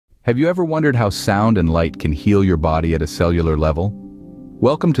Have you ever wondered how sound and light can heal your body at a cellular level?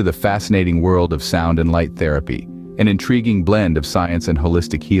 Welcome to the fascinating world of sound and light therapy, an intriguing blend of science and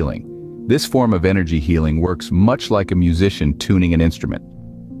holistic healing. This form of energy healing works much like a musician tuning an instrument.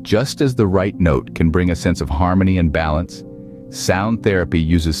 Just as the right note can bring a sense of harmony and balance, sound therapy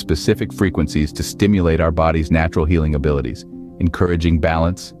uses specific frequencies to stimulate our body's natural healing abilities, encouraging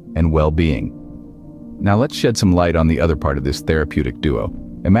balance and well-being. Now let's shed some light on the other part of this therapeutic duo.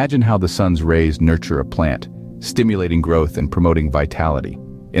 Imagine how the sun's rays nurture a plant, stimulating growth and promoting vitality.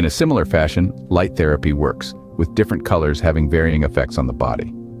 In a similar fashion, light therapy works, with different colors having varying effects on the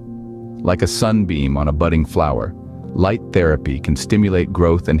body. Like a sunbeam on a budding flower, light therapy can stimulate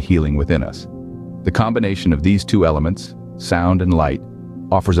growth and healing within us. The combination of these two elements, sound and light,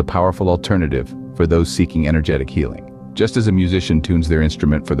 offers a powerful alternative for those seeking energetic healing. Just as a musician tunes their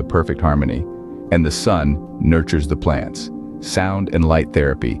instrument for the perfect harmony, and the sun nurtures the plants, sound and light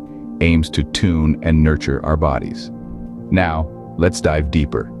therapy aims to tune and nurture our bodies. Now, let's dive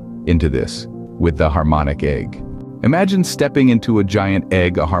deeper into this with the harmonic egg. Imagine stepping into a giant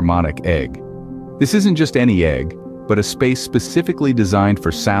egg, a harmonic egg. This isn't just any egg, but a space specifically designed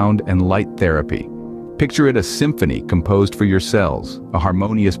for sound and light therapy. Picture it a symphony composed for your cells, a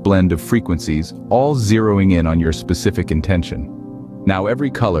harmonious blend of frequencies, all zeroing in on your specific intention. Now every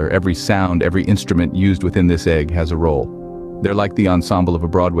color, every sound, every instrument used within this egg has a role. They're like the ensemble of a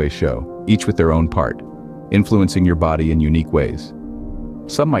Broadway show, each with their own part, influencing your body in unique ways.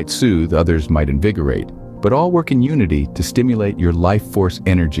 Some might soothe, others might invigorate, but all work in unity to stimulate your life force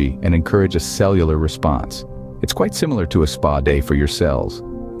energy and encourage a cellular response. It's quite similar to a spa day for your cells.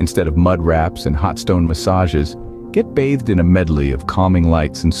 Instead of mud wraps and hot stone massages, get bathed in a medley of calming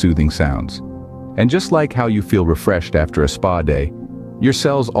lights and soothing sounds. And just like how you feel refreshed after a spa day, your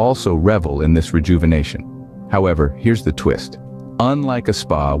cells also revel in this rejuvenation. However, here's the twist. Unlike a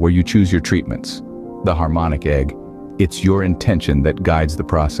spa where you choose your treatments, the harmonic egg, it's your intention that guides the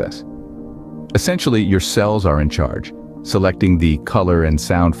process. Essentially, your cells are in charge, selecting the color and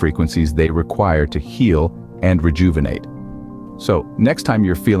sound frequencies they require to heal and rejuvenate. So, next time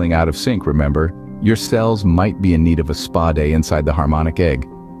you're feeling out of sync, remember, your cells might be in need of a spa day inside the harmonic egg.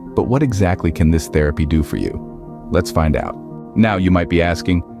 But what exactly can this therapy do for you? Let's find out. Now you might be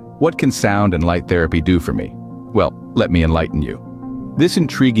asking, what can sound and light therapy do for me? Well, let me enlighten you. This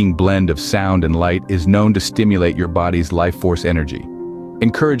intriguing blend of sound and light is known to stimulate your body's life force energy,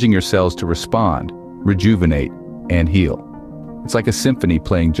 encouraging your cells to respond, rejuvenate, and heal. It's like a symphony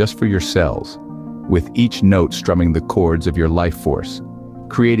playing just for your cells, with each note strumming the chords of your life force,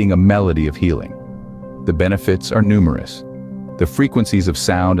 creating a melody of healing. The benefits are numerous. The frequencies of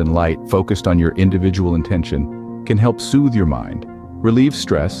sound and light focused on your individual intention can help soothe your mind, relieve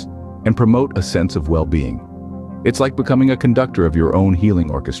stress, and promote a sense of well-being. It's like becoming a conductor of your own healing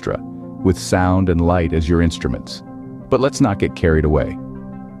orchestra, with sound and light as your instruments. But let's not get carried away.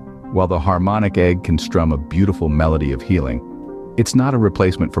 While the harmonic egg can strum a beautiful melody of healing, it's not a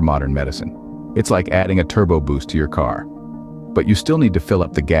replacement for modern medicine. It's like adding a turbo boost to your car. But you still need to fill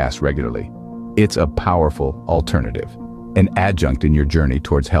up the gas regularly. It's a powerful alternative, an adjunct in your journey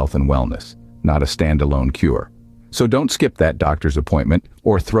towards health and wellness, not a standalone cure. So don't skip that doctor's appointment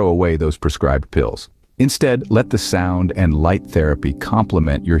or throw away those prescribed pills. Instead, let the sound and light therapy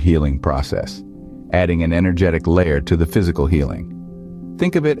complement your healing process, adding an energetic layer to the physical healing.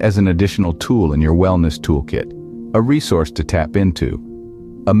 Think of it as an additional tool in your wellness toolkit, a resource to tap into,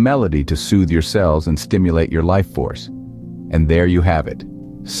 a melody to soothe your cells and stimulate your life force. And there you have it,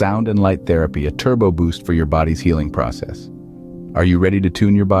 sound and light therapy, a turbo boost for your body's healing process. Are you ready to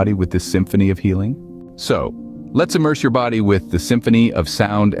tune your body with this symphony of healing? So, let's immerse your body with the symphony of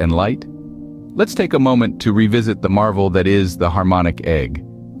sound and light. Let's take a moment to revisit the marvel that is the harmonic egg.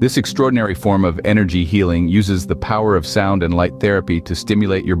 This extraordinary form of energy healing uses the power of sound and light therapy to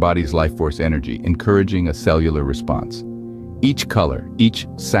stimulate your body's life force energy, encouraging a cellular response. Each color, each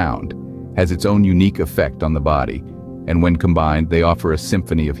sound, has its own unique effect on the body, and when combined, they offer a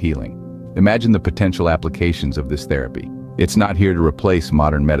symphony of healing. Imagine the potential applications of this therapy. It's not here to replace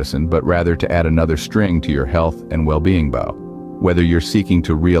modern medicine, but rather to add another string to your health and well-being bow. Whether you're seeking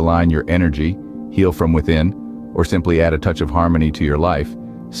to realign your energy, heal from within, or simply add a touch of harmony to your life,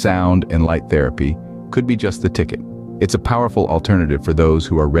 sound and light therapy could be just the ticket. It's a powerful alternative for those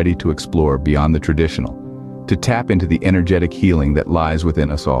who are ready to explore beyond the traditional, to tap into the energetic healing that lies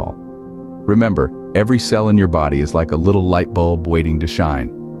within us all. Remember, every cell in your body is like a little light bulb waiting to shine,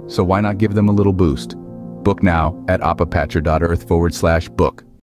 so why not give them a little boost? Book now at appapatcher.earth/book.